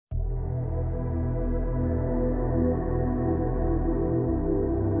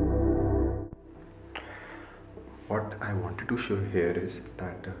wanted to show here is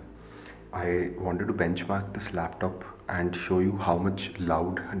that I wanted to benchmark this laptop and show you how much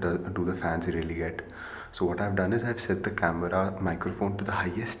loud do the fans really get. So what I've done is I've set the camera microphone to the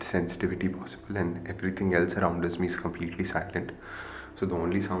highest sensitivity possible, and everything else around me is completely silent. So the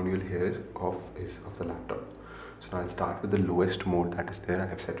only sound you'll hear is of the laptop. So now I'll start with the lowest mode that is there. I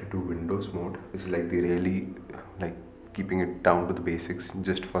have set it to Windows mode. It's like the really like keeping it down to the basics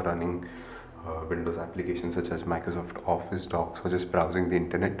just for running Windows applications such as Microsoft Office docs or just browsing the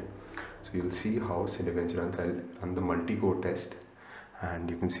internet. So you'll see how Cinebench runs. I'll run the multi-core test and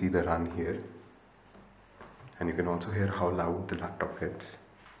you can see the run here, and you can also hear how loud the laptop gets.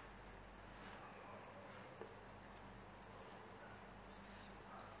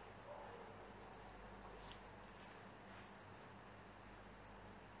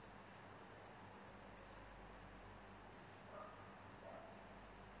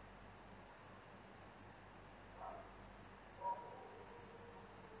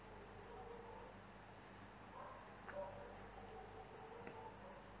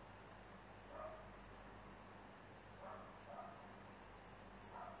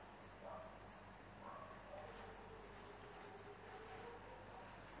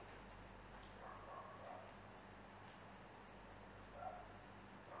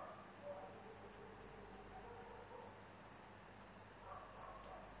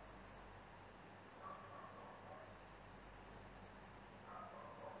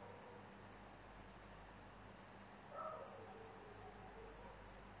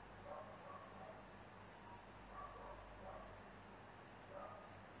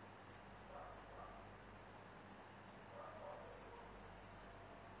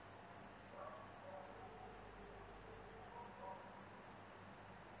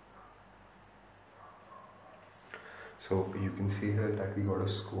 So you can see here that we got a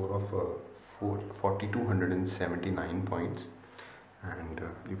score of 4,279 points, and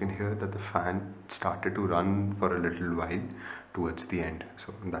you can hear that the fan started to run for a little while towards the end.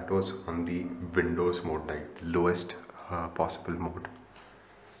 So that was on the Windows mode, like the lowest possible mode,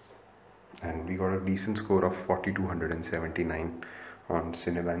 and we got a decent score of 4,279 on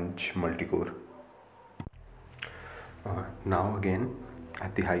Cinebench multi-core. Now again,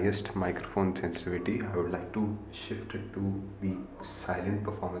 at the highest microphone sensitivity, I would like to shift it to the silent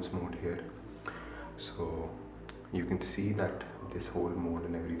performance mode here. So you can see that this whole mode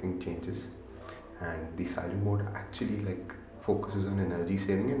and everything changes, and the silent mode actually like focuses on energy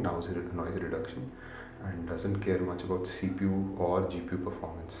saving and noise reduction and doesn't care much about CPU or GPU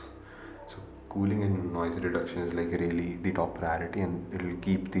performance. So cooling and noise reduction is like really the top priority, and it will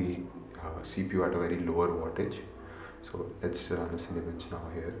keep the CPU at a very lower wattage. So let's run a Cinebench now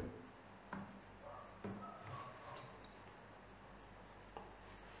here.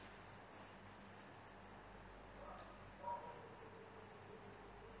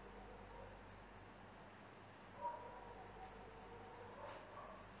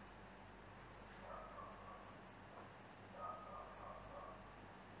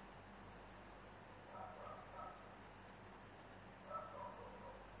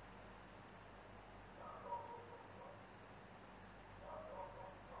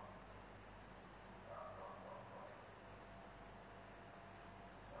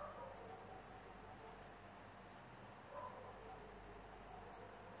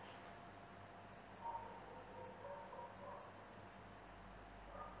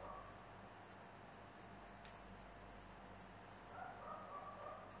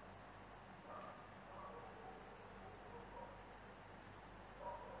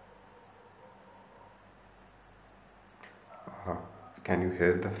 Can you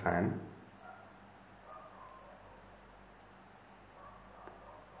hear the fan?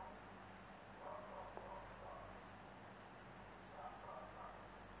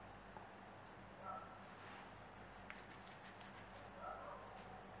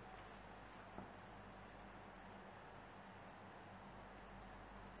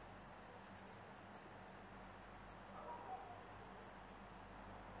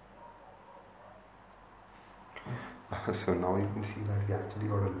 So now you can see that we actually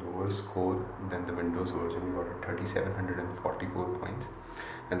got a lower score than the Windows version. We got a 3,744 points,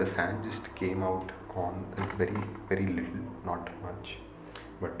 and the fan just came out on very little, not much,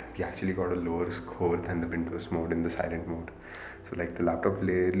 but we actually got a lower score than the Windows mode in the silent mode. So like the laptop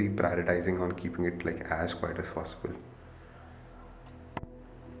clearly prioritizing on keeping it like as quiet as possible.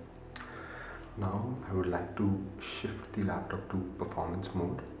 Now I would like to shift the laptop to performance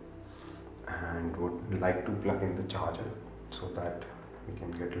mode and would like to plug in the charger so that we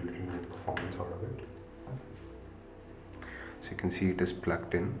can get a little more performance out of it. So you can see it is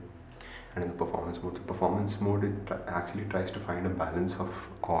plugged in, And in the performance mode, so performance mode, it actually tries to find a balance of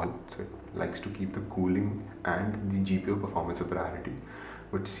all. So it likes to keep the cooling and the GPU performance a priority,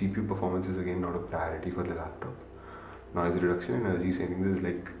 but CPU performance is again not a priority for the laptop. Noise reduction and energy savings is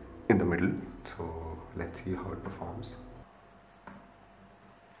like in the middle. So let's see how it performs.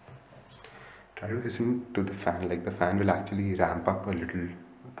 Try to listen to the fan, like the fan will actually ramp up a little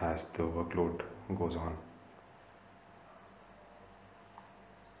as the workload goes on.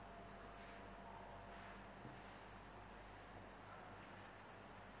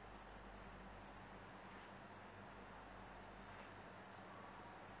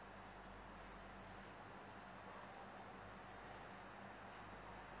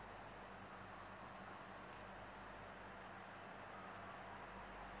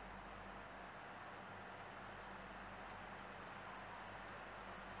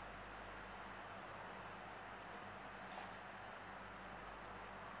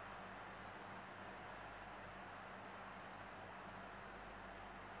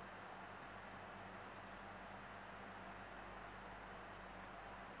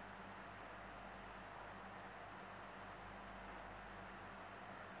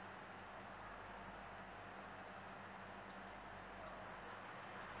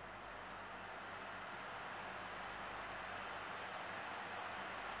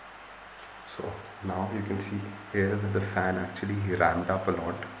 So now you can see here that the fan actually ramped up a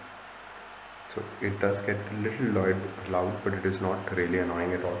lot. So it does get a little loud, but it is not really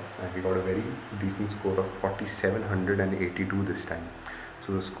annoying at all. And we got a very decent score of 4782 this time.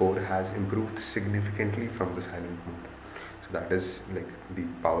 So the score has improved significantly from the silent mode. So that is like the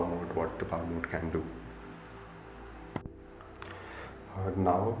power mode, what the power mode can do.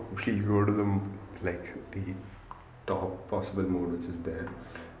 Now we go to the top possible mode which is there,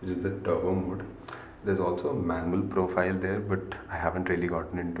 which is the turbo mode. There's also a manual profile there, but I haven't really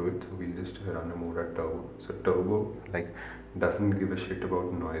gotten into it, so we'll just run a mode at turbo. So turbo doesn't give a shit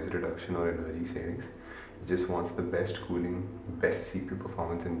about noise reduction or energy savings. It just wants the best cooling, best CPU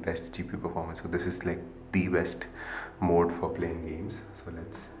performance and best GPU performance. So this is like the best mode for playing games. So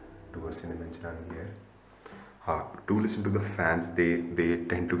let's do a Cinebench run here. To listen to the fans, they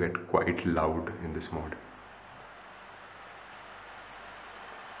tend to get quite loud in this mode.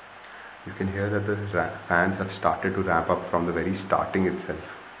 You can hear that the fans have started to ramp up from the very starting itself.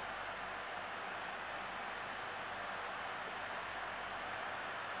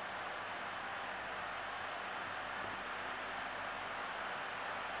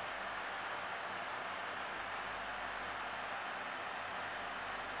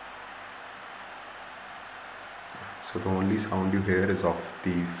 So the only sound you hear is of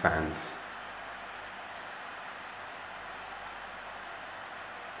the fans.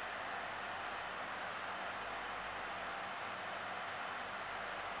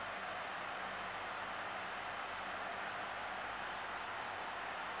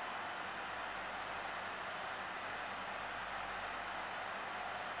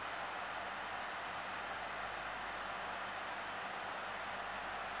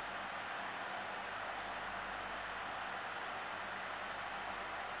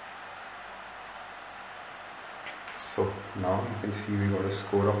 So now you can see we got a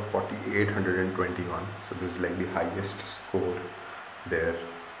score of 4821. So this is like the highest score there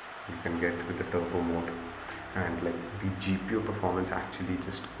you can get with the turbo mode, and like the GPU performance actually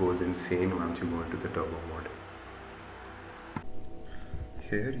just goes insane once you go into the turbo mode.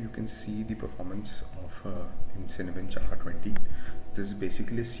 Here you can see the performance of in Cinebench R20. This is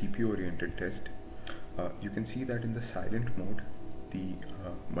basically a CPU oriented test. You can see that in the silent mode the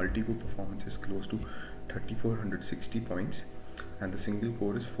multi-core performance is close to 3460 points and the single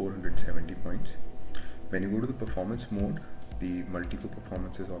core is 470 points. When you go to the performance mode, the multi-core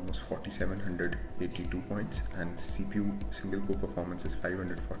performance is almost 4782 points and CPU single core performance is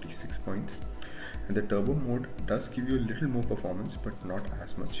 546 points. And the turbo mode does give you a little more performance but not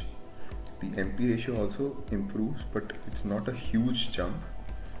as much. The MP ratio also improves, but it's not a huge jump.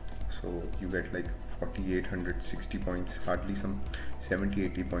 So you get like 4860 points, hardly some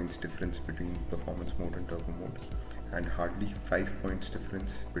 70-80 points difference between performance mode and turbo mode, and hardly 5 points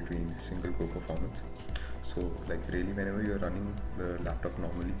difference between single core performance. So like really whenever you're running the laptop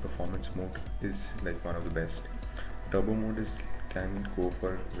normally, performance mode is like one of the best. Turbo mode can go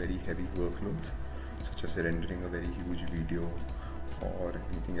for very heavy workloads such as rendering a very huge video or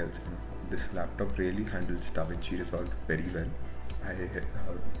anything else, and this laptop really handles DaVinci Resolve very well. I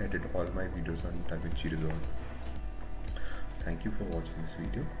edit all my videos on DaVinci Resolve. Thank you for watching this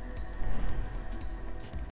video.